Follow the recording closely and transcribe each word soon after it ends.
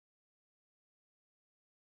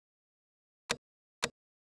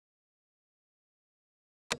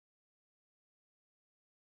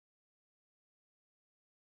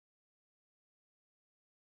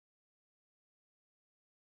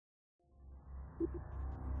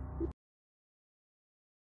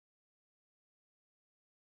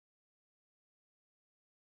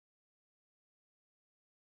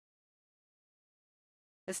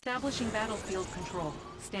Establishing battlefield control.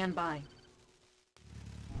 Stand by.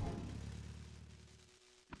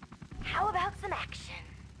 How about some action?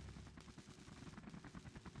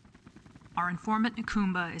 Our informant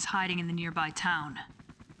Nkumba is hiding in the nearby town.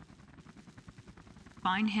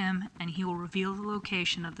 Find him, and he will reveal the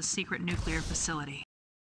location of the secret nuclear facility.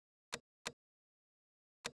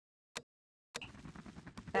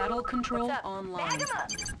 Battle control online. Bag 'em up.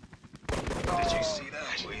 Did you see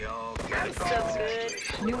that? We all got it. So good.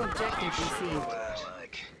 New objective received. What I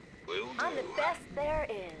like. We'll do. I'm the best there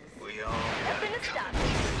is. We all got Nothing it to stop coming.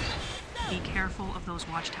 me. Be careful of those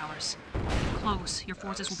watchtowers. Close, your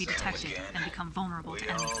forces will be detected and become vulnerable to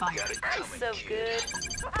We enemy all fire. got it I'm coming, so kid. good.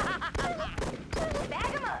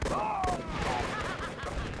 Bag 'em up.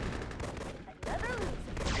 Another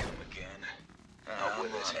loser. Come again. Out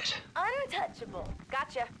with it. Untouchable.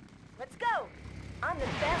 Gotcha. Let's go. I'm the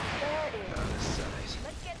best there is. Out of sight.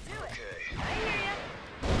 Let's get to it. Okay. I hear ya.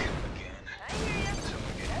 Come again. I hear ya. Till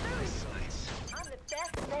we get Another my loser. sights. I'm the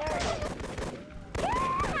best there is.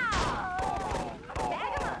 Yeah!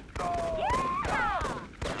 Bag 'em up.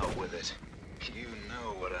 Yeah! Out with it. You know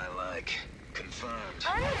what I like. Confirmed.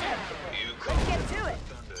 Untouchable. You Let's call get to it.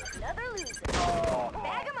 thunder. Another loser.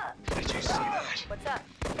 Bag 'em up. Did you see that? What's up?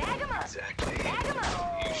 Bag 'em up. Exactly. Bag 'em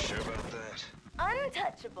up. You sure about that?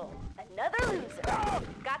 Untouchable. Another loser.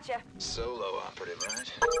 Gotcha. Solo operative,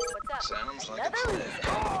 right? What's up? Sounds like Another a loser.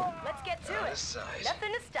 plan. Let's get to Out it. of sight.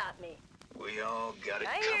 Nothing to stop me. We all got it I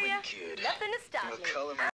hear coming, ya. kid. Nothing to stop What me.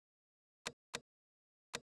 color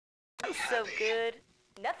I'm so good.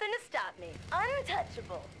 Nothing to stop me.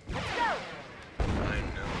 Untouchable. Let's go. I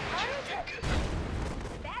know what you're thinking.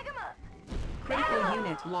 Bag 'em up. Critical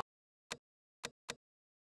unit lost.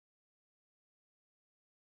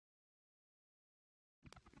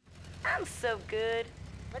 I'm so good.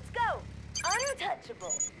 Let's go.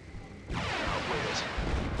 Untouchable. Out with it.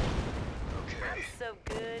 I'm Okay. so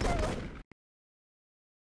good.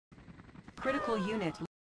 Critical unit.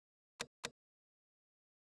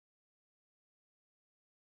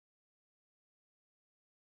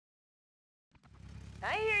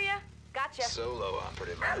 I hear ya. Gotcha. Solo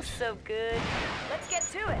operative, I'm right? so good. Let's get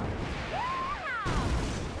to it. Yeah!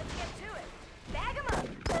 Let's get to it. Bag 'em up.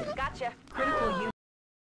 Gotcha. Critical unit.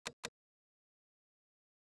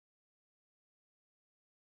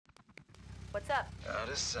 What's up? Out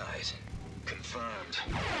of sight. Confirmed.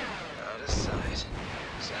 Out of sight.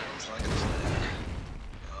 Sounds like a plan.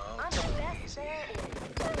 Oh, I'm too the best easy. there is.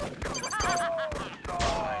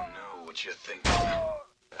 I know what you're thinking.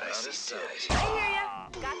 I see sight. I hear ya.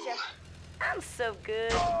 Gotcha. I'm so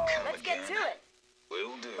good. Let's get to it.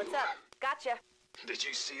 Will do. What's up? Gotcha. Did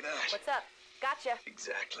you see that? What's up? Gotcha.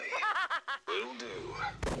 Exactly. Will do.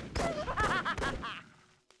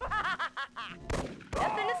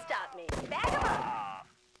 Nothing to stop me. Bag 'em up.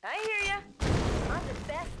 I hear ya. I'm the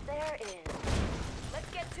best there is. Let's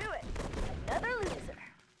get to it. Another loser.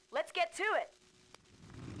 Let's get to it.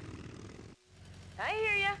 I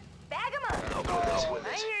hear ya. Bag 'em up. Out with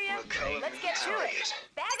it. I hear ya. McCullough Let's get to Harriet. it.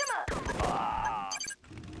 Bag 'em up.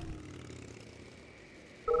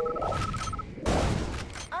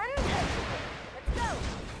 Untouchable. Let's go.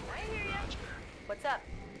 I hear ya. What's up?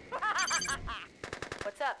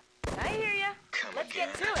 What's up? I hear ya. Come Let's again.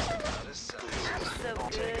 get to it. Out of sight. I'm so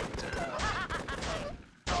good. Take 'em down.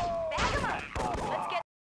 Bag 'em up. Let's get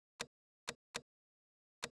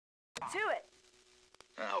to it.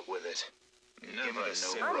 Out with it. Never I'm know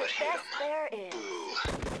the what hit best 'em. there is. Boo.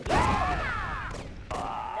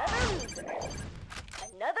 Another loser.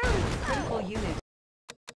 Another loser. Critical unit.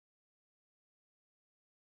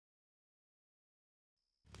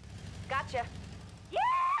 Gotcha. Yeah!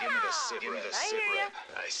 Give me the sit rep. I hear ya.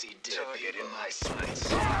 I see target in my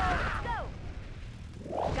sights. Let's go.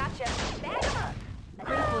 Gotcha. Bag 'em up.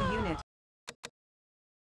 Critical unit.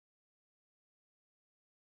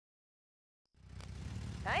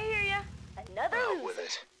 I hear ya. Another Out with loser.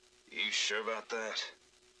 it. You sure about that?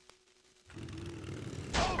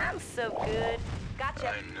 I'm so good. Gotcha.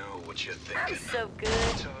 I know what you're I'm thinking. so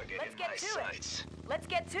good. Target Let's in get my to it. sights. Let's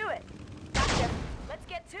get to it. Gotcha. Let's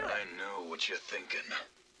get to I it. know what you're thinking.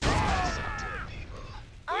 Some dead people.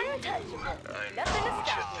 Untouchable. I know Nothing to what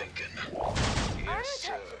stop you're me. thinking. Yes,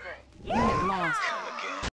 sir. Untouchable. Unit lost. Come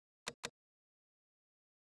again.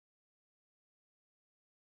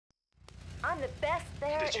 I'm the best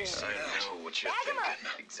there Did you is. see that? I know what you're Bag 'em up.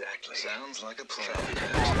 thinking. Exactly. Sounds like a plan.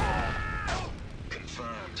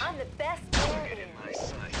 Confirmed. I'm the best there Target is. in my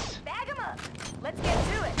sights. Bag 'em up. Let's get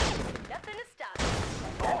to it. Nothing to stop me.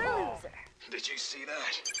 Another loser. Did you see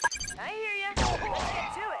that? I hear ya. Let's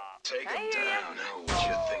get to it. Take I him hear ya. down. I know what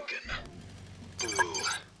you're thinking. Boo.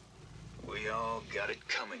 We We all got it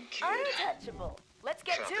coming, kid. Untouchable. Let's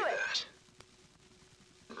get Copy to it. that.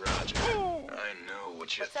 Roger. I know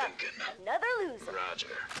what you're What's up? thinking. Another loser. Roger.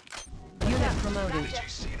 Unit promoted. Did you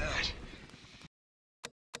see that?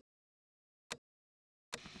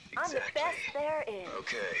 I'm the Exactly. best there is.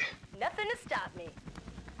 Okay. Nothing to stop me.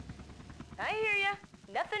 I hear ya.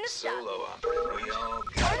 Nothing to stop me. Solo operative. We all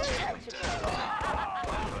got it taken Untouchable.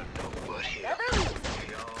 down. But here. Another loser.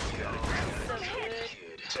 We all got it So coming, good. kid.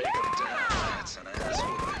 Take him down. That's an ass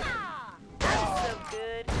whooping. I'm so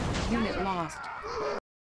good. Unit lost.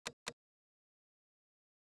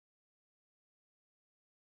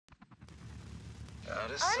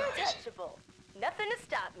 Out of sight. Untouchable. Nothing to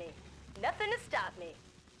stop me. Nothing to stop me.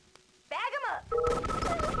 Bag 'em up.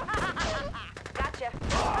 Gotcha.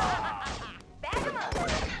 Bag 'em up.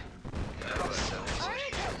 Out of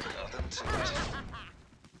sight. Nothing to it.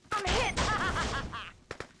 I'm hit.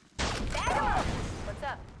 Bag 'em up. What's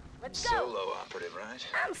up? Let's go. Solo operative, right?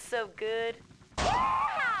 I'm so good.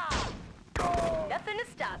 Yeah! Nothing to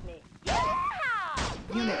stop me. Yeah!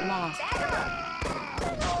 Unit lost. Bag 'em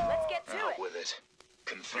up. Let's get to Out it. with it.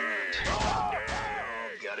 Confirmed. We all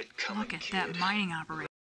got it coming, Look at kid. that mining operation.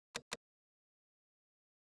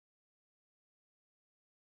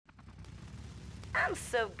 I'm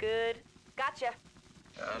so good. Gotcha.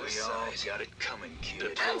 Out of sight. Got it coming,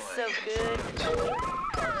 kid. I'm so good.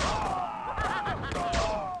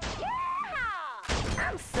 Yeah!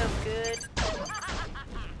 I'm so good.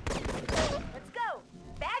 Let's go.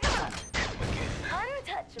 Bag 'em up. Come again.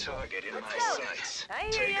 Untouchable. Target in Let's my go. sights. I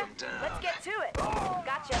hear Take ya. 'em down. Let's get to it.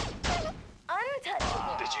 Gotcha.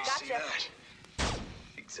 Untouchable. Did you see Gotcha. that?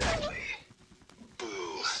 Exactly.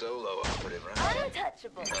 Boo. Solo operative, right?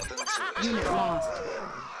 Untouchable. Nothing to it. Unit lost.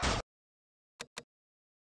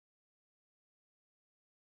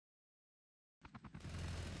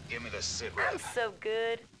 Give me the sit I'm rep. so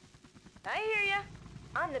good. I hear ya.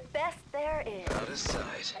 I'm the best there is. Out of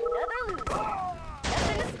sight. Another loser.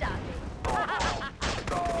 Nothing to stop me.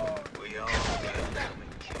 We all got it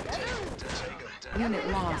coming, kid. Take 'em down. Take 'em down. Unit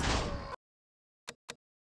lost.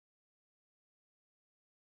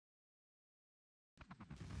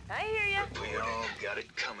 I hear ya. We all got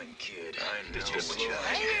it coming, kid. I know what you're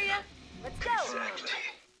I hear thinking. ya. Let's go. Exactly.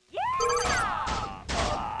 Yeah!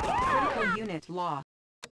 Critical unit lost.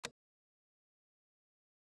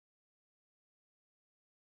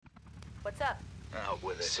 What's up? Out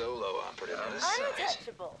with it. Solo operative. Out of sight.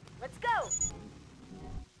 Untouchable. Let's go.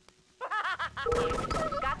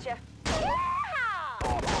 Gotcha. Yeah!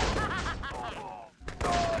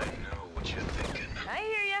 I know what you're thinking. I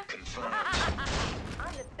hear ya. Confirmed.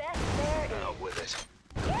 I'm the best there is. Out with it.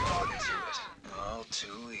 Nothing to it. All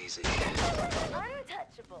too easy.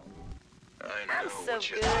 Untouchable. I know I'm so what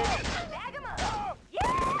you're good. thinking. Bag 'em up.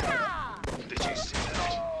 Yeah! Did you see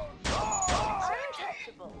that?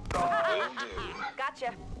 Untouchable. Will do. Gotcha.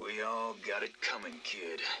 We all got it coming,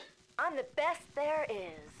 kid. I'm the best there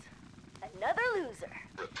is. Another loser.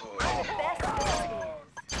 Report. The best there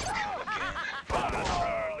is. Come again.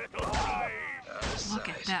 Out of Look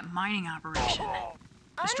at sight. that mining operation.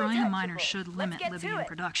 Destroying the miners Untouchable. should Let's limit get to Libyan it.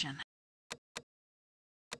 production.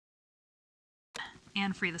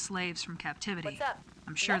 And free the slaves from captivity. What's up?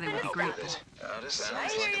 I'm sure they would be Nothing to grateful. stop me. Out of I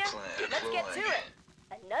sight. hear Like ya. a plan. Let's get to Deploying. it.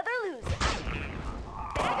 Another loser.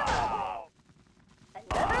 Bag 'em up.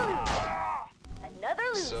 Another loser. Another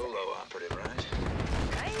loser. Solo operative, right?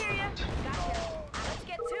 I hear ya. Gotcha. Let's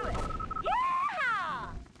get to it.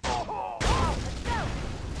 Yeah! Let's go.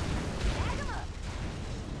 Bag 'em up.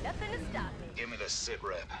 Nothing to stop me. Give me the sit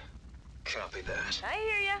rep. Copy that. I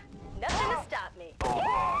hear ya. Nothing to stop me.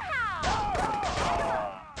 Yeah! Bag 'em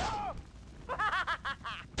up.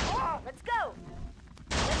 Let's go.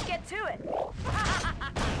 Let's get to it.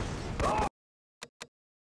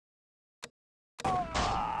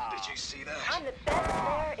 Did you see that? I'm the best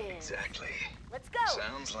there is. Exactly. Let's go.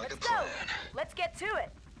 Sounds like Let's a go. plan. Let's get to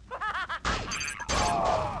it.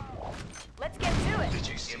 Let's get to it. Did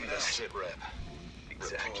you see the sit rep?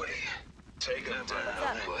 Exactly. Take him down. What's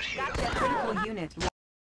up? But hit him. Gotcha. Critical unit lost.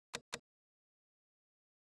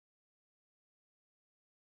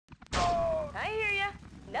 I hear ya.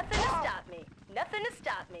 Nothing to stop me. Nothing to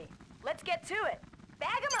stop me. Let's get to it.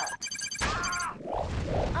 Bag 'em up.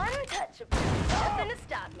 Untouchable. Nothing to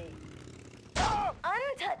stop me.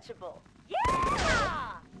 Untouchable.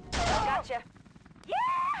 Yeah! Gotcha.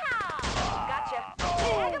 Yeah! Gotcha.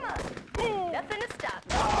 Bag 'em up. Nothing to stop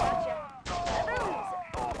me. Gotcha. Another loser.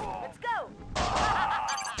 Let's go.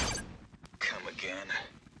 Come again.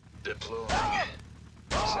 Deploying.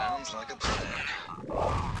 Sounds like a plan.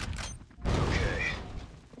 Okay.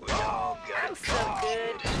 We all got I'm it so covered,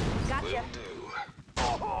 good. kid. Gotcha.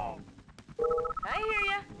 Will do. I hear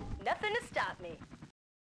ya. Nothing to stop me.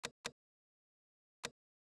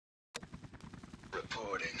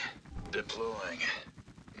 Reporting. Deploying.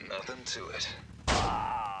 Nothing to it.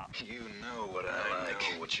 You know what I like.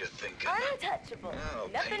 Know what you're thinking. Untouchable. Now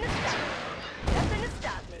Nothing paint to the stop me. town. Nothing to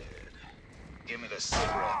stop me. Give me the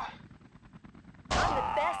syrup. I'm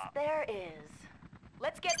the best there is.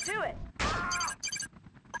 Let's get to it.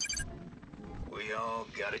 We all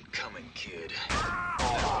got it coming, kid. Never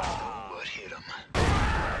know what hit 'em.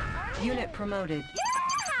 Unit promoted.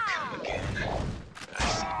 Come again. I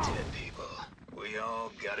see dead people. We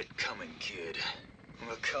all got it coming, kid.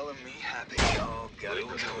 Well, color me happy. We all got it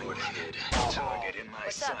coming, kid. Target in my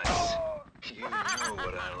What's up? sights. You know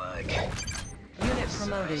what I like. Unit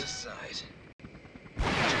promoted. Sight.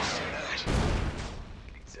 Did you see that?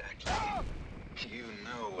 Exactly. You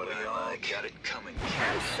know what I like. Got it coming, kid.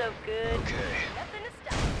 I'm so good. Okay. Nothing to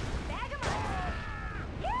stop me. Bag 'em up.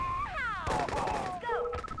 Yeah! Let's go.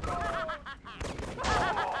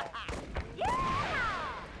 Yeah!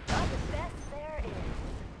 I'm the best there is.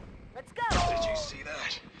 Let's go. Did you see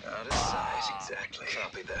that? Out of sight, exactly.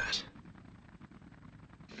 Copy that.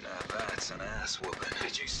 Now that's an ass whooping.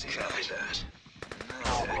 Did you see Copy that?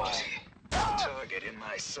 Now exactly. Target in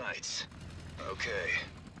my sights. Okay.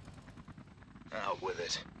 Out with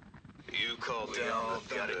it. You called down the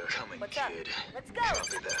thunder. Got it coming, What's up? kid. Let's go.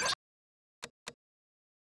 Copy that.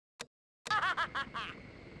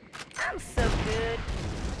 I'm so good.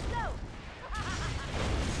 Let's go.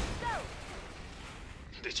 Go.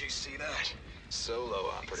 Did you see that? Solo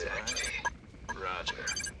operative. Exactly. Roger.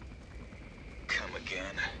 Come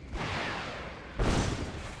again.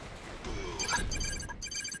 Boo.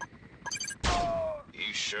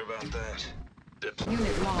 You sure about that?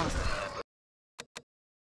 Unit lost.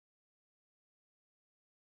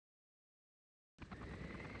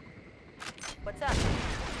 What's up? Let's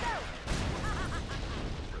go.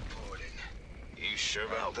 Reporting. You sure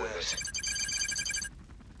about that?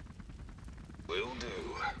 Will do.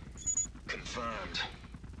 Confirmed.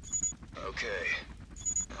 Okay.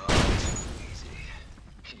 Alright,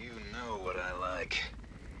 easy. You know what I like.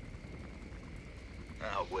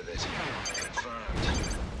 Out with it.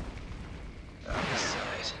 Confirmed. Out of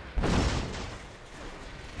sight.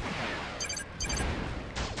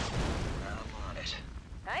 I'm on it.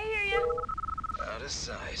 I hear you. Out of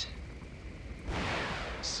sight.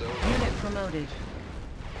 So Unit promoted.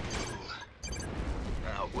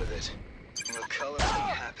 out with it. Well, color me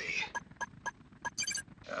happy.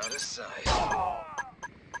 Out of sight.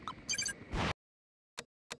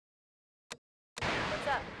 What's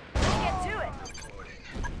up? Let's get to it. Reporting.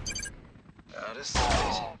 Out of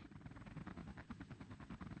sight.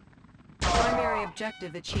 Primary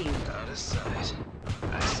objective achieved. Out of sight.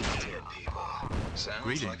 I see dead people. Sounds like a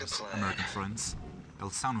Greetings, plan. American friends. El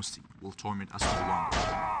Sanusi will torment us no longer.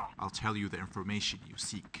 I'll tell you the information you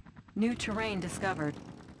seek. New terrain discovered.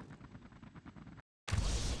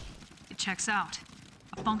 It checks out.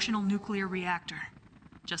 A functional nuclear reactor.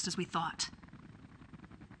 Just as we thought.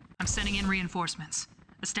 I'm sending in reinforcements.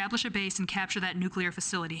 Establish a base and capture that nuclear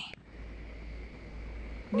facility.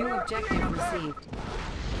 New objective received.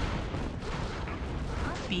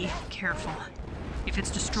 Be careful. If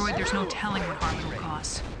it's destroyed, there's no telling what harm it'll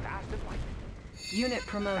cause. Unit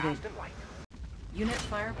promoted. Unit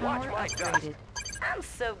firepower upgraded. I'm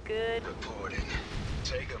so good. Reporting.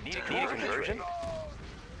 Take them Need down. a conversion?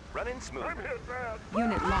 Running smooth.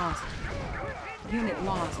 Unit lost. Unit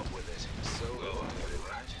lost. With it. Solo operative,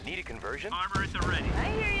 right? Need a conversion? Armor at the ready. I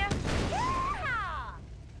hear ya. Yeah!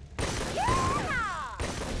 Yeah!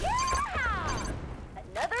 Yeah!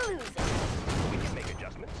 Another loser. We can make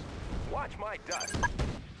adjustments. Watch my dust.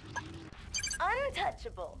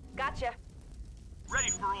 Untouchable. Gotcha.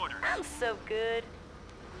 Ready for orders. I'm so good.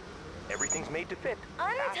 Everything's made to fit.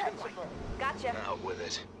 Untouchable. Gotcha. Out with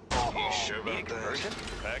it. You sure Need a about that? conversion?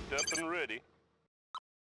 Packed up and ready.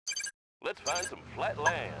 Let's find some flat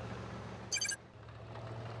land.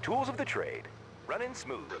 Tools of the trade. Running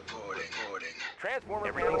smooth. Reporting. Transformer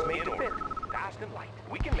everything's made to fit. Fast and light.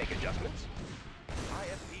 We can make adjustments.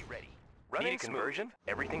 IFV ready. Running Need a conversion?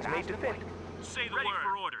 Everything's made to fit. Say the word.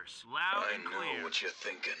 For orders. Loud I and know clear. what you're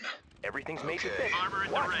thinking. Everything's made to Okay. fit. Armor at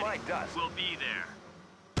the Watch ready. my dust. We'll be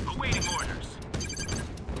there. Awaiting orders.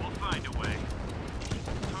 We'll find a way.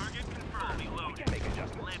 Target confirmed. We Loaded. can make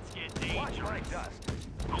adjustments. Let's get Watch my dangerous.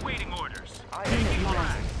 dust. Awaiting orders. IFV Unit ready.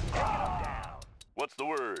 lost. Taking them down. What's the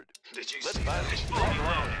word? Did you Let's see find that? this fully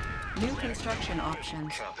loaded. New construction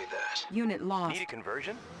options. Copy that. Unit lost. Need a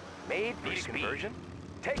conversion? Made for Need a speed. conversion?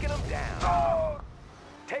 Taking them down.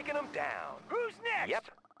 Taking them down. Who's next? Yep.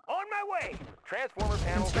 On my way. Transformer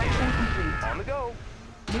panels Construction complete. on the go.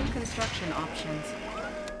 New construction options.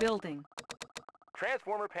 Building.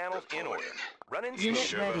 Transformer panels in order. Running Unit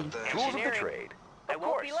smooth. ready. Tools of the Engineering. trade. I Of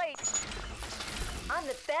won't course. be late. I'm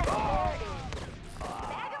the best there is.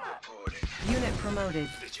 Bag 'em up. Reporting. Unit promoted.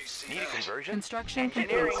 Did you see Need a that? conversion? Construction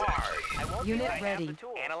Engineering complete. hard. I won't Unit be late. I have ready. the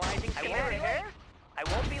tools. Analyzing I won't be scenario. late. I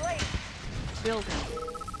won't be late. Building.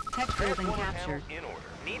 Tech building Transformer captured. panels in order.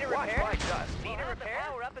 Need a Watch repair? my dust. Need a repair?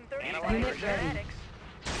 Power up in 30 Analyze Unit your ready. genetics.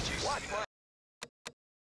 Did you Watch see my that?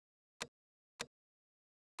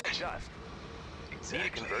 dust. Exactly. Need a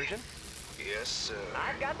conversion? Yes, sir.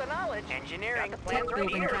 I've got the knowledge. Engineering. Got the Tech plans ready.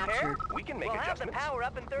 building Need a repair? captured. We can make We'll have the adjustments. power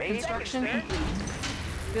up in 30 Made. Construction seconds, sir.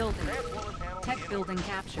 complete. Building. Transformer panels Tech in building order.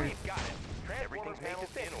 captured. We've got it. Everything's made to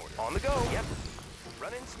fit. On the go. Yep.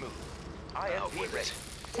 Running smooth. Out IFV with ready. it.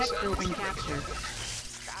 Tech building captured.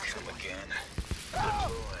 Come again.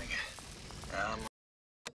 Deploying.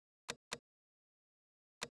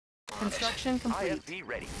 Construction complete. IFV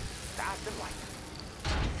ready. Fast and light.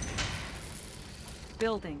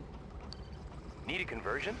 Building. Need a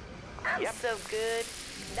conversion? I'm Yep. so good.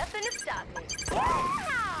 Nothing to stop me.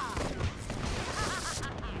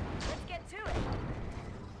 Let's get to it.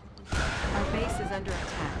 Our base is under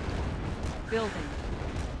attack. Building.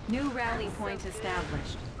 New rally point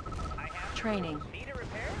established. Training. Need a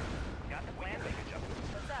repair? Got the plan? Make adjustments.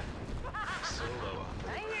 What's up? Solo.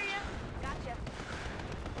 I hear ya. Gotcha.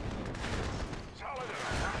 Solid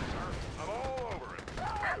enough, sir. I'm all over it.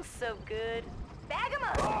 I'm so good. Bag 'em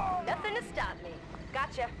up. Nothing to stop me.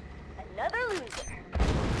 Gotcha. Another loser.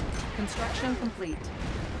 Construction complete.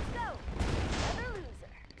 Let's go. Another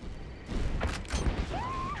loser.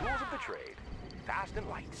 Tools of the trade. Fast and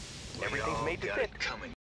light. We Everything's all made to got fit. it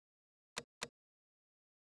coming.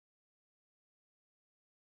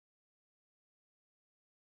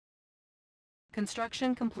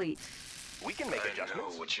 Construction complete. We can make I know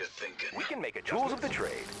adjustments. what you're thinking. We can make adjustments. Tools of the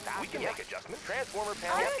trade. We can make adjustments. Transformer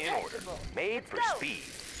panels in order. Untouchable. Made Let's for go. speed.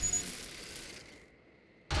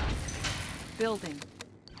 Building.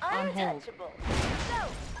 On hold. Untouchable. Let's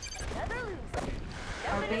go. Another loser.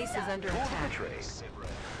 Our Nothing to base is stop under me. Tools of the attack. trade.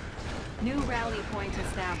 New rally point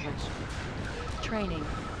established. Training.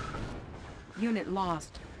 Unit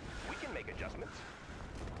lost. We can make adjustments.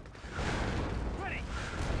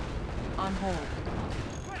 On hold.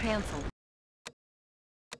 Cancel.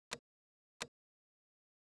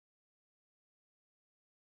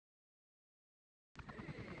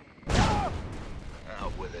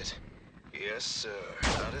 Out with it. Yes, sir.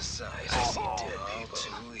 Out of sight. I see dead people.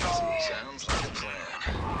 Too easy. Sounds like a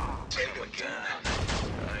plan. Take him down.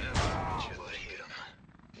 I know what hit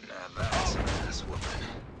him. Now that's an ass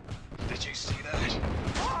whooping. Did you see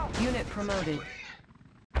that? Unit promoted.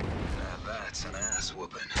 Now that's an ass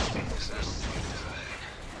whooping. Sounds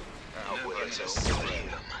good. Out with it. Just hit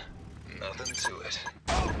him. Nothing to it.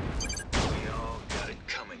 We all got it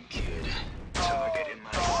coming, kid. Target in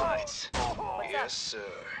my sights. Yes, sir.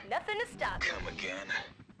 Nothing to stop me. Come again.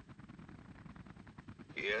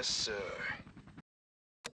 Yes, sir.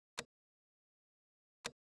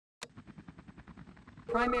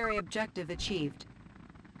 Primary objective achieved.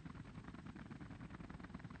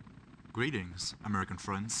 Greetings, American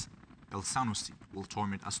friends. El Sanusi will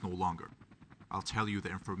torment us no longer. I'll tell you the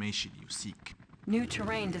information you seek. New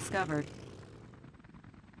terrain discovered.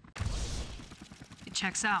 It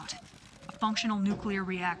checks out. A functional nuclear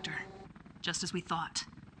reactor. Just as we thought.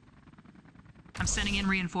 I'm sending in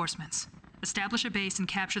reinforcements. Establish a base and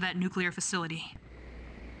capture that nuclear facility.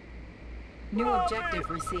 New objective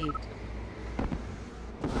received.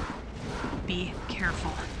 Be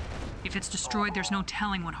careful. If it's destroyed, there's no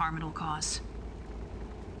telling what harm it'll cause.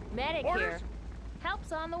 Medic here.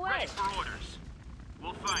 Help's on the way. Ready for orders.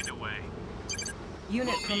 We'll find a way. Unit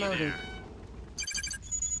We'll be promoted. there.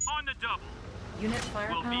 On the double. Unit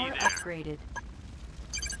firepower there. upgraded.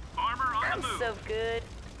 Armor on I'm the move. so good.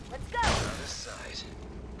 Let's go. Out of sight.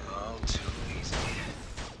 All too easy.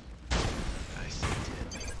 I see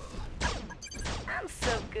dead people. I'm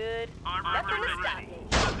so good. Armor Nothing to ready. stop me.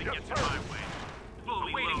 Nothing gets in my way.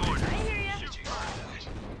 Fully Awaiting loaded. I hear ya. Did you see that?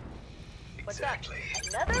 What's up? Exactly.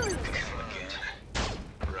 Another loser. Come again.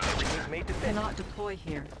 Roger. Everything's made to fit. Cannot deploy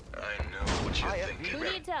here. I know what you're IFV thinking.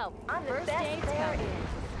 Who needs help? I'm the First best aid's there coming. is.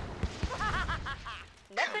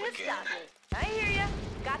 Nothing to again. stop me. I hear ya.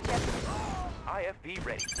 Gotcha. IFV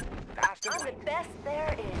ready. Fast and I'm the light. best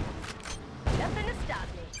there is. Nothing to stop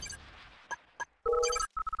me.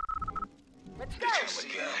 Let's go. Come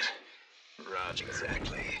again. Roger.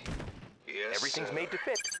 Exactly. Yes, Everything's sir. made to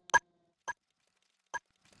fit.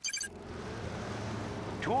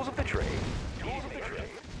 Tools of the trade. Tools of the trade.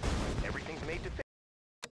 Everything's made to fit.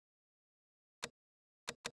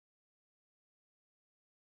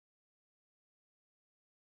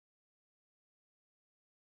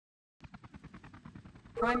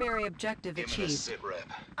 Primary objective Give me the achieved. sit rep.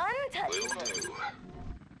 Untouchable. Will do.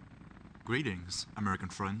 Greetings, American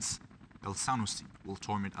friends. El Sanusi will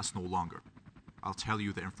torment us no longer. I'll tell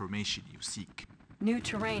you the information you seek. New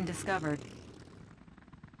terrain discovered.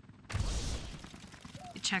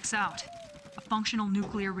 It checks out. A functional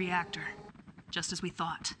nuclear reactor. Just as we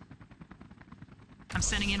thought. I'm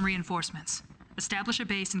sending in reinforcements. Establish a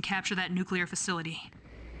base and capture that nuclear facility.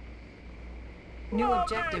 New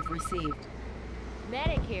objective received.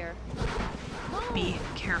 Medic here. Be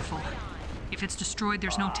careful. If it's destroyed,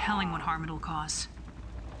 there's no telling what harm it'll cause.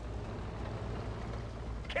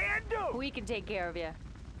 Can do! We can take care of you. Need a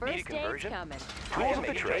First aid's conversion? coming. Tools of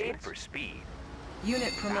the trade for speed.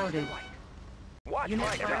 Unit promoted. Watch Unit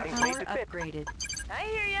my everything's made firepower to fit. upgraded. I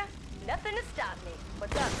hear ya. Nothing to stop me.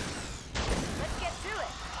 What's up? Let's get to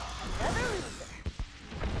it. Another loser.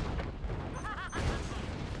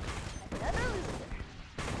 Another loser.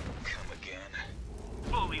 Come again.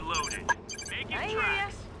 Fully loaded. Making I hear ya.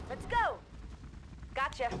 tracks. Let's go.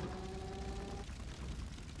 Gotcha.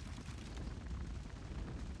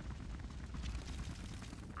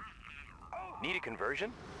 Need a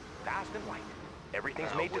conversion? Fast and light.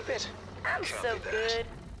 Everything's Out made to with fit. it. I'm Copy so that. good.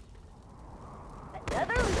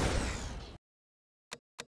 Another loser.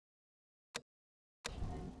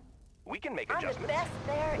 We can make I'm the adjustments. best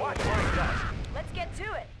there Watch is. my dust. Let's get to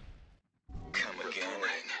it. Come again.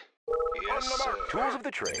 On Yes, the mark. sir. Tools of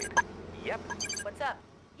the trade. Yep. What's up?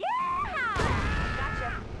 Yeah!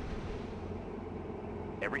 Gotcha.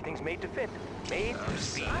 Everything's made to fit. Made for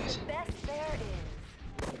speed. I'm the best there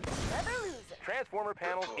is. Another loser. Transformer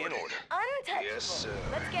panels in Reporting. order. Untouchable. Yes, sir.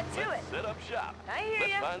 Let's get to it. Set up shop. I hear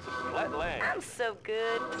Let's ya. find some flat land. I'm so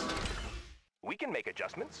good. We can make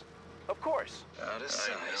adjustments. Of course. Out of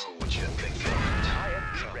sight. I know what you're thinking.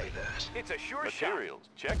 IFV Copy ready. that. It's a sure Materials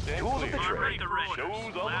checked and Tools of clear. the Arm trade. ready for orders. Shows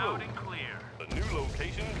on the Loud road. and clear. A new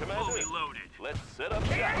location, Commander. Fully loaded. Let's set up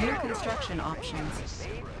shop. New construction options.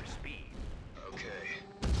 Made for speed. Okay.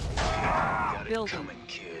 Got it Building. coming,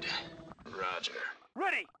 kid. Roger.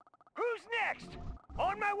 Ready. Who's next?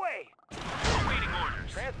 On my way. Awaiting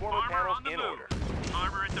orders. Transformer Armor panels on the in move. order.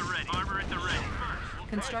 Armor at the ready. Armor at the ready. First.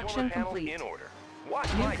 Construction Transformer panels complete. in order.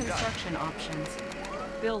 Watch New my dust. construction options.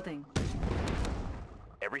 Building.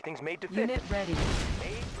 Everything's made to fit. Unit ready.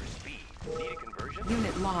 Made for speed. Need a conversion?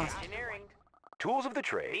 Unit lost. Engineering. Tools of the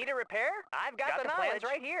trade. Need a repair? I've got the plans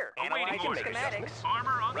right here. Awaiting Analyzing orders. schematics.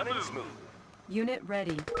 Armor on the Running move. smooth. Unit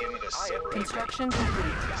ready. Give me the sit rep. Construction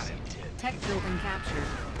complete. Tech building captured.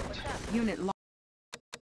 Unit lost.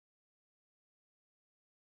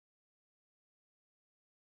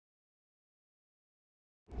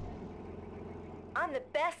 I'm the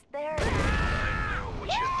best there. I know what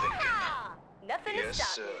you're thinking. Nothing Yes, to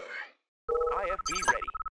stop sir. me. IFV ready.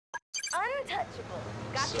 Untouchable.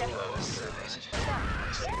 Gotcha. Solo aside.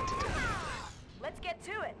 Let's get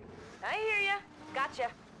to it. I hear ya. Gotcha.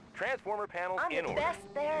 Transformer panels I'm in the order. best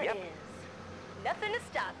there is. Yep. Nothing to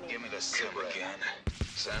stop me. Give me the sit rep. Again.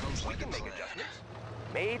 Sounds We like a can make plan. adjustments.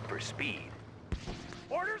 Made for speed.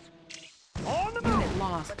 Orders? On the move. Unit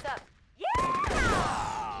lost. What's up?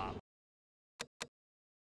 Yeah!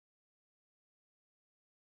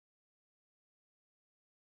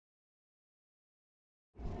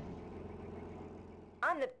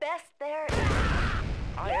 I'm the best there is.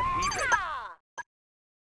 IFV ready. Ah!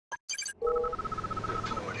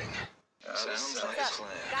 Reporting. Sounds like a What's up?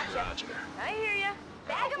 plan. Gotcha. Roger. I hear ya.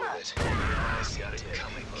 Bag 'em Out up. with it. Always got it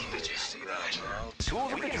coming. Did you see that? I'll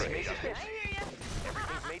Tools of we the can trade. make it. I hear ya.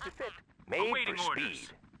 Everything's made to fit. Made Awaiting for orders. speed.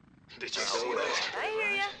 Did you see that? I hear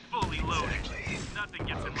ya. Fully loaded. Exactly. Nothing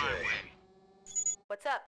gets in my Okay. way. What's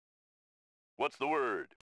up? What's the word?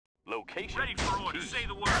 Location. Ready for orders. key. Say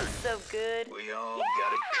the I'm word. so good. We all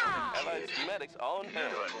got it coming, Allied kid. schematics on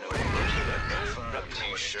hand. Never know that confirmed.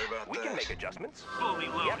 You sure about We that? can make adjustments. Fully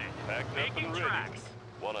loaded. Packed up Making and ready. tracks.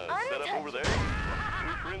 Wanna set up over there?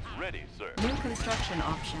 Blueprints ready, sir. New construction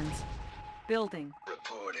options. Building.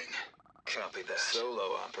 Reporting. Copy that.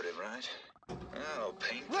 Solo operative, right? I'll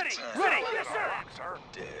paint the Ready. town. Ready. Yes, sir.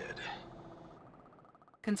 Dead.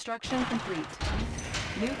 Construction complete.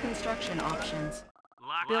 New construction options.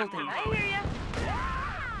 Lock Building. and I load. hear ya.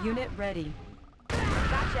 Unit ready.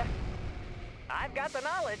 Gotcha. I've got the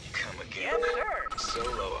knowledge. Come again. Yes, sir.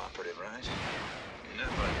 Solo operative, right?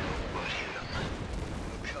 Never know what hit 'em.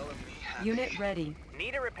 Color me happy. Unit ready.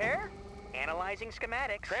 Need a repair? Analyzing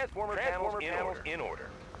schematics. Transformer panels in order.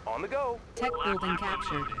 On the go. Tech Lock, building lock, and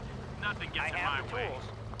captured. loaded. Nothing gets in my way.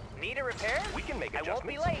 Need a repair? We can make I won't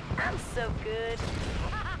be adjustments. late. I'm so good.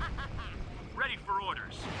 Ready for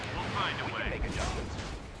orders. We'll find a We way. can make adjustments.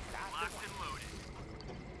 Locked and loaded.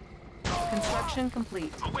 Construction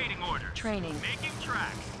complete. Awaiting orders. Training. Making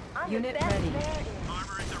tracks. Unit ready.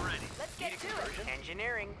 Armor is ready. Let's get to it.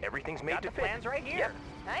 Engineering. Everything's made Got to the fit. plans right here. Yep.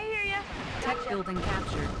 I hear ya. Tech building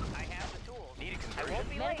captured. I have the tools. Need a I conversion. won't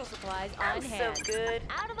be Medical late. supplies I'm on hand. so good.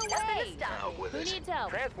 Out of the Nothing way. to stop Out me. with Who it. needs help?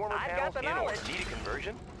 Transformer I've got panels the in order. knowledge. Need a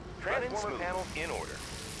conversion. Running Transformer smooth. panels in order.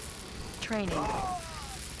 Training.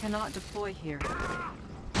 Cannot deploy here.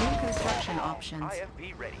 New construction options.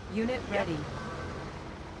 IFV ready. Unit ready.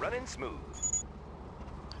 Running smooth.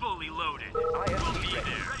 Fully loaded. IFV We'll be ready.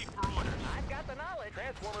 there. Ready for orders. I've got the knowledge.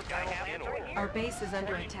 Transformer panels in order. Our base is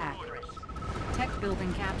under attack. Tech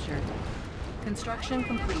building captured. Construction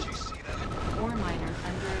complete. Ore miner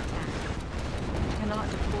under attack. Cannot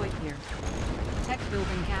deploy here. Tech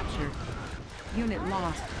building captured. Unit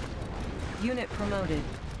lost. Unit promoted.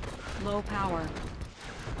 Low power.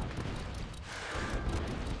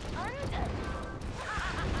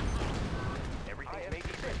 Everything's made to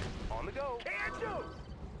fit. On the go. Can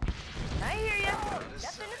do. I hear ya. Out of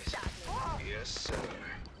Nothing to sight. stop me. Yes, sir.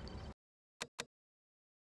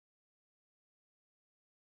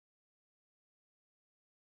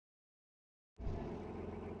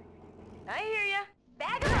 I hear ya.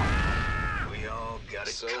 Bag 'em up. We all got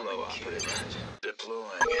it solo operator.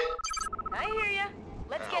 Deploying. I hear ya.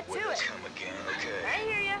 Let's Out get with to it. it. Come again. I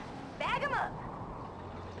Okay. hear ya. Bag 'em up.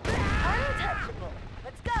 Untouchable.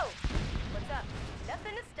 Let's go. What's up?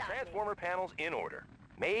 Nothing to stop me. Transformer panels in order.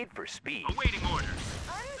 Made for speed. Awaiting orders.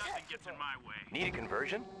 Nothing gets in Untouchable. my way. Need a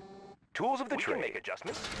conversion? Tools of the trade. We can make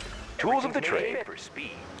adjustments. Tools of the trade for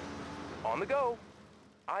speed. On the go.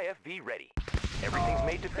 IFV ready. Everything's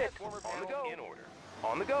made to fit. On the go. In order.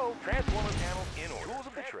 On the go. Transformer panels in order. Tools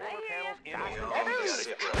of the trade. Panels in We all order. got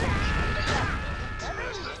it right.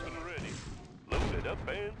 Ready. Loaded up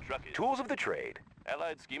and trucking. Tools of the trade.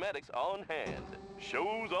 Allied schematics on hand.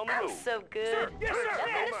 Shows on the I'm road. so good. Yes, sir.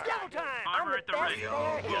 Nothing to stop me. Armor at the best ready. We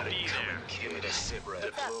all there got is. it Be coming, there. kid. Sit right.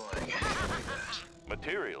 Deploying.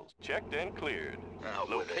 Materials checked and cleared. Out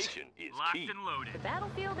with it. Location is Locked key. and loaded. The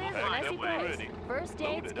battlefield is a Loaded messy up and place. ready. First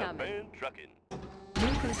aid's Loaded up coming. and trucking.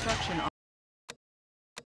 New construction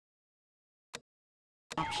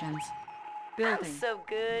options. I'm Building. so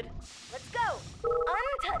good. Let's go.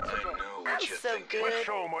 Untouchable. I know what I'm you're so thinking. good.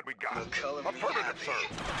 Show 'em what we got. The color me Affirmative, happy. sir.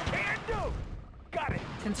 Can do. Got it.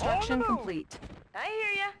 Construction On the move. complete. I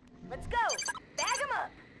hear ya. Let's go. Bag 'em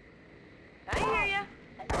up. I hear ya.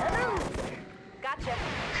 Another loser. Gotcha.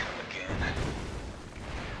 Come again.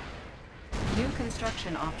 New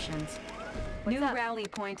construction options. New rally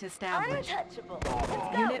point established. Untouchable. Let's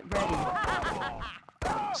go. Unit ready.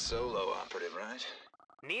 Solo operative, right?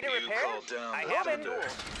 Need You called down I the have it. thunder.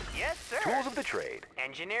 Yes, sir. Tools of the trade.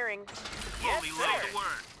 Engineering. Yes, Fully loaded sir. to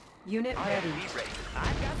work. Unit ready. IFV ready.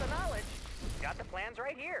 I've got the knowledge. Got the plans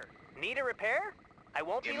right here. Need a repair? I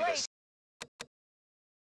won't Give be me late.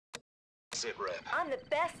 the sit rep. I'm the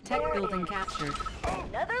best Tech there building is. captured.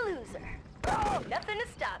 Another loser. Nothing to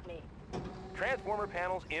stop me. Transformer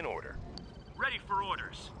panels in order. Ready for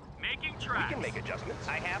orders. Making We tracks. can make adjustments.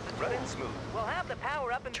 I have the Running smooth. We'll have the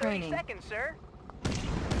power up in Training. 30 seconds, sir.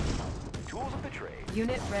 Tools of the trade.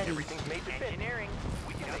 Unit ready. Everything's made to fit. Engineering.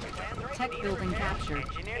 We can make Plans adjustments. right Tech Need a building repair? captured.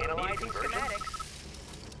 Engineering. Analyzing Analyzing conversion.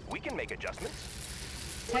 schematics. We can make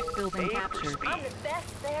adjustments. Tech building Made for captured. speed. I'm the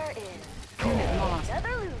best there is. Unit lost.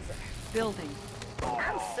 Another loser. Building.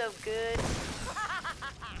 I'm so good.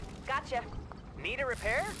 Gotcha. Need a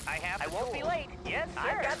repair? I won't be late. Yes, sir.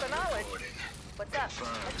 I've got the knowledge. What's up?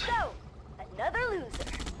 Confirmed. Let's go. Another loser.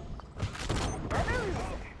 Another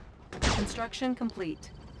loser. Construction complete.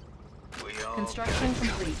 We all Construction got it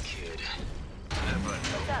complete. coming, kid. Never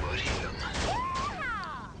know up? what hit 'em.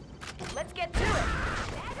 Yeah! Let's get to it.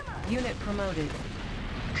 Bag 'em up. Unit promoted.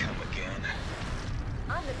 Come again.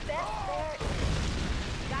 I'm the best there is.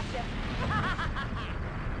 Gotcha.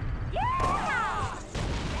 Yeah!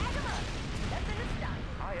 Bag 'em up. Nothing to stop me.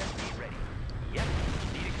 IFV ready. Yep.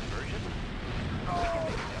 Need a conversion? We can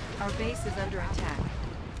make adjustments. Our base is under attack.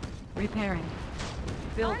 Repairing.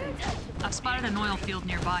 Building. I've spotted an oil field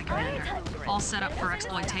nearby, Commander. All set up for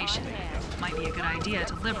exploitation. Might be a good idea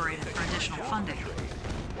to liberate it for additional funding.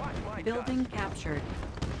 Watch my Building captured.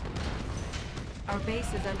 Our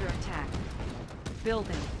base is under attack.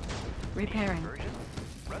 Building. Repairing. conversion.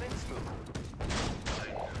 Running smooth. I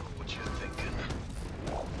know what you're thinking.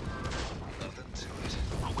 Nothing to it.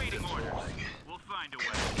 Awaiting orders. Deploying. We'll find a way.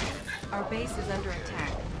 Our base is under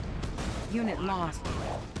attack. Unit lost. Did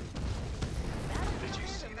you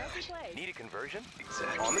see that? Need a conversion?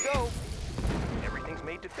 Exactly. On the go. Everything's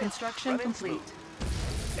made to fit. Construction Running complete.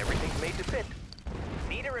 smooth. Everything's made to fit.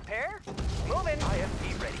 Need a repair? Moving.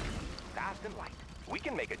 IFV ready. Fast and light. We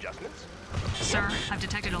can make adjustments. Sir, I've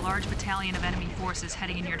detected a large battalion of enemy forces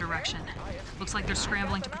heading in your direction. Looks like they're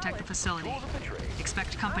scrambling to protect the facility.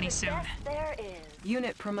 Expect company soon. Best there is.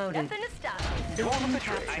 Unit promoted. Nothing to stop me. Building I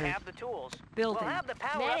captured. have the tools. Building. We'll have the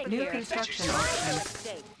power Medic up New here. construction My options.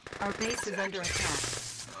 mistake. Our base is under attack.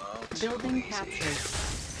 Oh, too Building easy.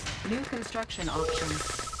 captured. New construction options.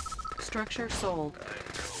 Structure sold. I know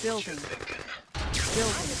what Building. you're thinking.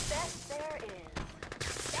 Building. The best there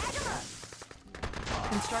is. Bag 'em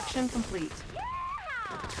up. Construction complete. Yeah!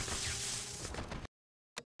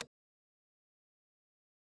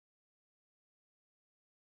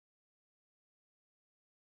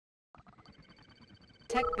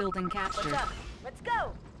 Tech building What's captured. up? Let's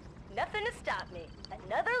go. Nothing to stop me.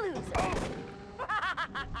 Another loser.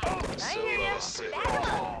 I hear ya. Bag 'em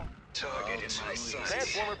up. Target in my sight.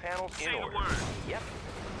 Transformer panels in Say the order. word. Yep.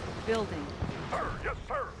 Building. Sir, yes,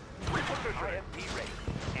 sir. IFV ready.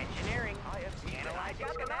 Engineering. IFV analyzing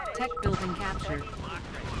schematics. Tech building captured.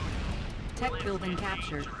 Tech building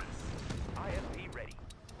captured. IFV ready.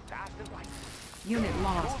 Fast and light. Unit Tools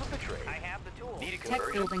lost. of the trade. I have the tools. Need a Tech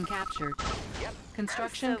conversion? building captured. Yep.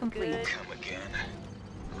 Construction So complete. good. Come again.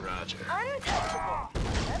 Roger. Untouchable.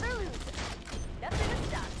 Another loser. Nothing to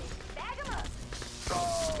stop me. Bag 'em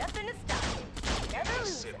up. Nothing to stop me. Another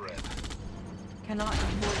loser. Sit rep. Cannot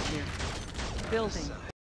deploy here. Building.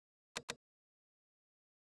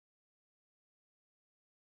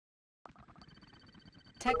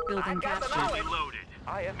 Tech building captured. Fully loaded.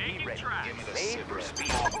 IFV Making ready. tracks. Give me the Made sit for rep.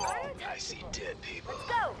 speed. I see dead people. Let's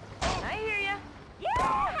go. I hear ya.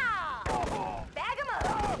 Yeah! Bag 'em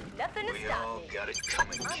up. Nothing to We stop all me. got it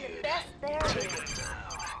coming, I'm the kid. best there Take is. it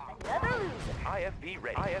down. Another loser. IFV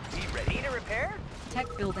ready. IFV ready. Need a repair? Tech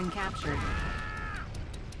building captured.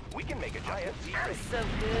 We can make adjustments. IFV I'm ready. so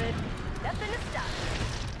good. Nothing to stop me.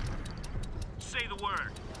 Say the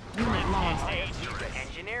word. Unit lost. Dangerous.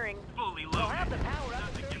 Engineering. Fully We'll have loaded. the power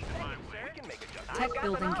up in Nothing 30 gets in my seconds, way. We can make adjustments. Tech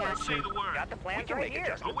building Say captured. the word. Got the plans we can right make here.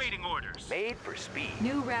 adjustments. Awaiting orders. Made for speed.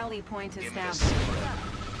 New rally point Give me the established. sit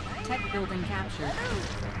rep. Tech building captured.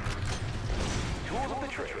 Tools of the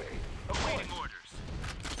trade. Awaiting orders.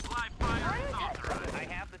 Live fire is authorized. I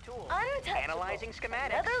have the tools. Untouchable. Analyzing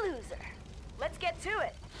schematics. Another loser. Let's get to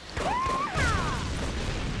it. Yeah!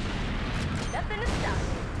 Nothing to stop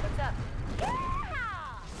me. What's up? Yeah!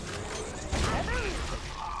 Another loser.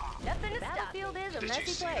 Nothing to stop me. Battlefield is a Did you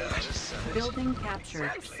messy see place. that? Just Building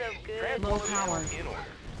captured. I'm so good. Low power. In order.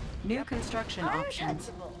 New construction options.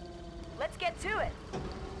 Untouchable. Let's get to it.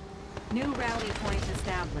 New rally point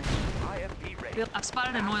established. IFV ready. I've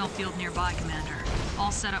spotted an oil field nearby, Commander.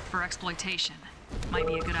 All set up for exploitation. Might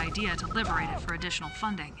be a good idea to liberate it for additional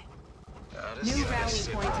funding. New rally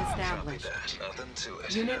point established. Nothing to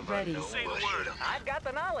it. Unit Never ready. know Say the what word. hit 'em. I've got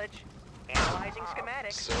the knowledge. Analyzing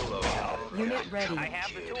schematics. Solo. Unit ready. I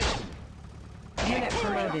have the Kid. tools. Unit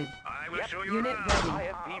promoted. I will show you Unit around. ready.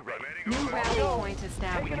 IFV ready. New rally point We can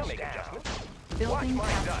established. make adjustments. Building Watch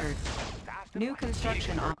my captured. dust. Fast and New light.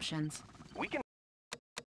 construction options. We can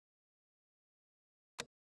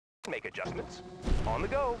make adjustments. On the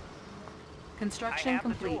go. Construction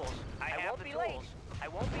complete. I won't be late. I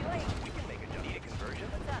won't be late. We can make adjustments. Need a conversion?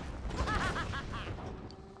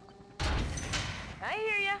 I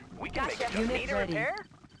hear ya. We can make Gotcha. adjustments. Unit Need a ready. repair?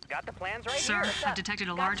 Got the plans right Sir, here. I've detected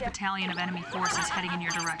a large battalion of enemy forces heading in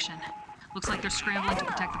your direction. Looks like they're scrambling to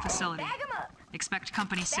protect the facility. Bag 'em up. Expect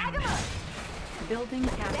company soon. Bag 'em up. Building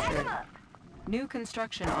Bag 'em captured. up. New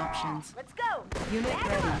construction options. Let's go. Unit Bag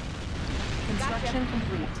 'em ready. up. Construction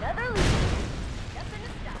complete. Another loser. Nothing to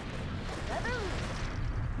stop me. Another loser.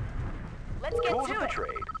 Let's get Tools to of the it.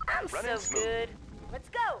 trade. I'm Running so smooth. good. Let's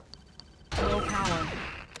go. Low power.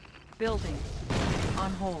 Building.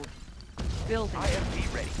 On hold. Building. IFV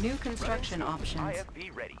ready. New construction Running smooth. options. IFV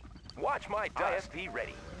ready. Watch my dust. IFV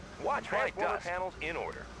ready. Watch my dust. Panels in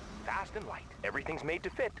order. Fast and light. Everything's made to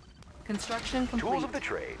fit. Construction Tools of the complete.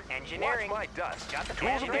 trade. Engineering. Watch my dust. Got the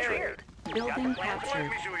tools of the trade. Building captured. Let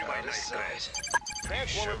me show you my Out of nice guys. sight. Transformer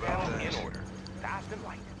Sure about panels that. in order. Fast and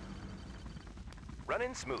light.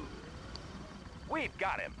 Running smooth. We've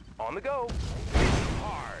got him. On the go. Hitting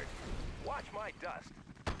hard. Watch my dust.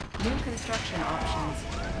 New construction options.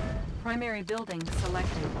 Primary building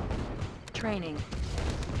selected. Training.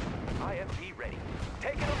 IFV ready.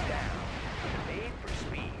 Taking them down. Made for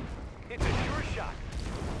speed. It's a sure shot.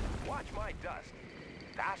 Watch my dust.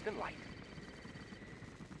 Fast and light.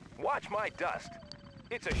 Watch my dust.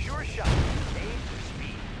 It's a sure shot. Made for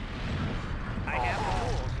speed. I have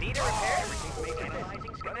the tools. Need a repair? Everything's made to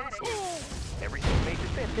fit. Schematics. Everything's made to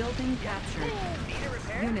fit. Building captured. Need a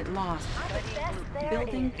repair? Unit lost. I'm the best there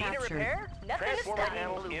Building is. Need a captured. repair? Nothing to Transformer stop me.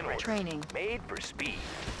 panels in order. Training. Made for speed.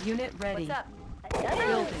 Unit ready. What's up?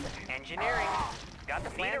 Building. Engineering. Got the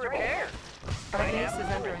plans right here. Our base is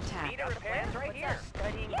under attack. Got the plans right here.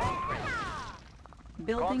 Studying blueprints.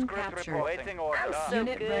 Building captured. So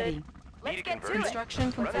Unit good. ready. Let's get to it.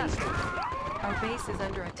 Construction complete. Our base is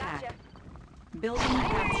under attack. Building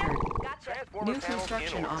captured. Gotcha. New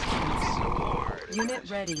construction options. Unit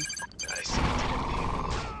ready. I see.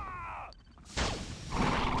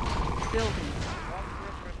 Building.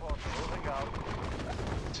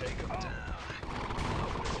 Take him down.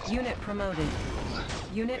 Unit promoted.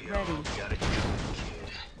 Unit ready. Got it, kid.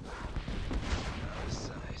 Out of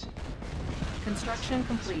sight. Construction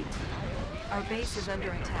complete. Our base is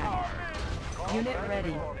under attack. Unit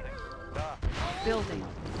ready. Building.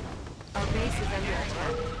 Our base is under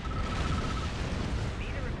attack. Need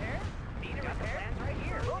a repair? Need a repair? Plans right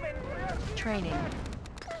here. Moving. Training.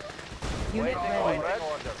 Unit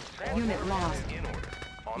ready. Unit lost. In order.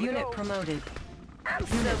 On the Unit go. promoted. I'm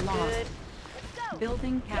so Unit lost. good. Let's go.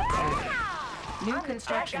 Building captured. New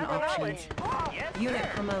construction options. Unit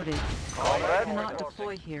promoted. Cannot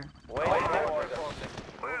deploy here. Where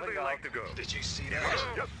they like to go? Did you see that?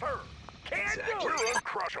 Yes, sir. Exactly. You're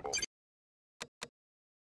uncrushable.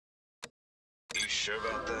 You sure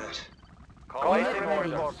about that? Unit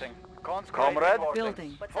ready. Comrade,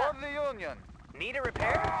 Building. What's up? the Union. Need a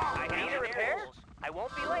repair? I need a repair? I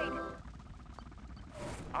won't be late.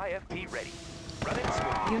 IFV ready. Running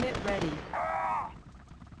smooth. Unit ready.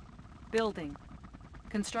 Building.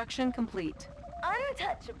 Construction complete.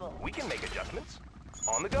 Untouchable. We can make adjustments.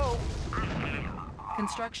 On the go.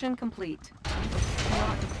 Construction complete.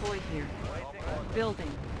 Cannot deploy here.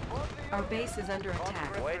 Building. Our base is under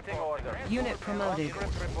attack. Waiting order. Unit promoted.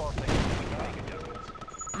 Reporting.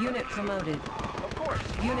 Unit promoted. Of course.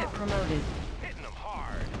 Unit promoted. Hitting them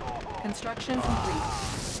hard. Construction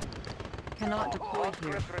complete. Cannot deploy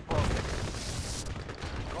here. Reporting.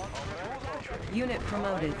 Unit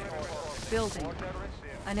promoted. Building.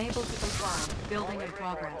 Unable to comply. Building in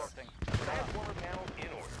progress. Transformer panel in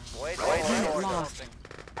order. Waiting Unit order. lost.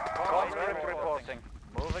 Comrade reporting.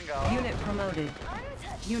 Moving out. Unit promoted.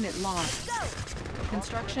 Unit lost.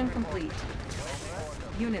 Construction complete.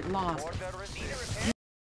 Unit lost. Order received.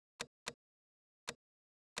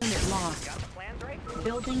 Unit lost. Got the plans right?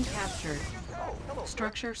 Building captured.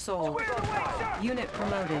 Structure sold. Unit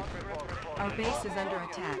promoted. Our base is under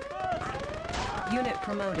attack. Unit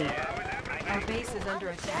promoted. Our base is under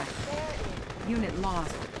attack. Unit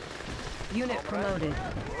lost. Unit promoted.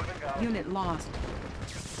 Unit lost.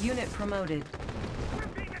 Unit promoted.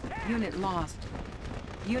 Unit lost.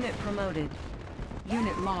 Unit promoted.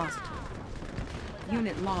 Unit lost.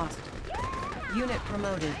 Unit lost. Unit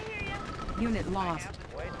promoted. Unit lost.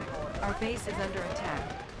 Our base is under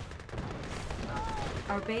attack.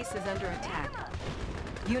 Our base is under attack.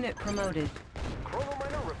 Unit promoted. Chrono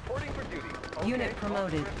miner reporting for duty. Unit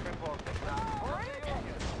promoted.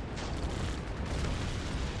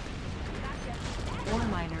 Ore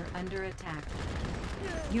miner under attack.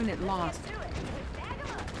 Unit lost.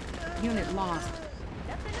 Unit lost.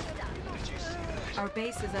 Our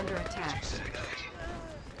base is under attack.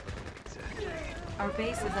 Our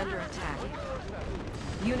base is under attack.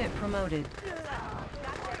 Unit promoted.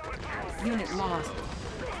 Unit lost.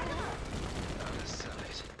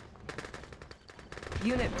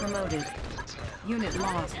 Unit promoted. Unit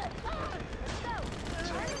lost.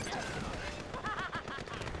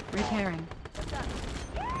 Repairing.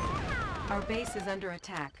 Our base is under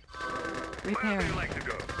attack. Repairing. Like to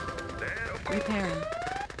go? Repairing.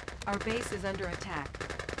 Our base is under attack.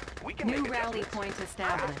 We can New make rally adjustments. point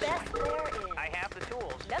established. Best there is. I have the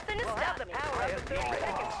tools. Nothing to We'll stop have the me. power up in 3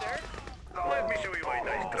 seconds, sir. Let me show you my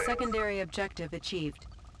nice trick. Secondary objective achieved.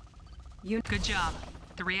 Good job.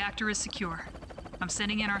 The reactor is secure. I'm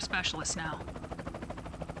sending in our specialists now.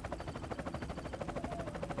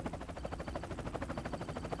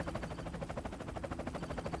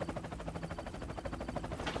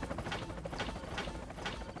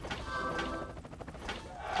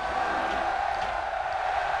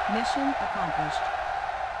 Mission accomplished.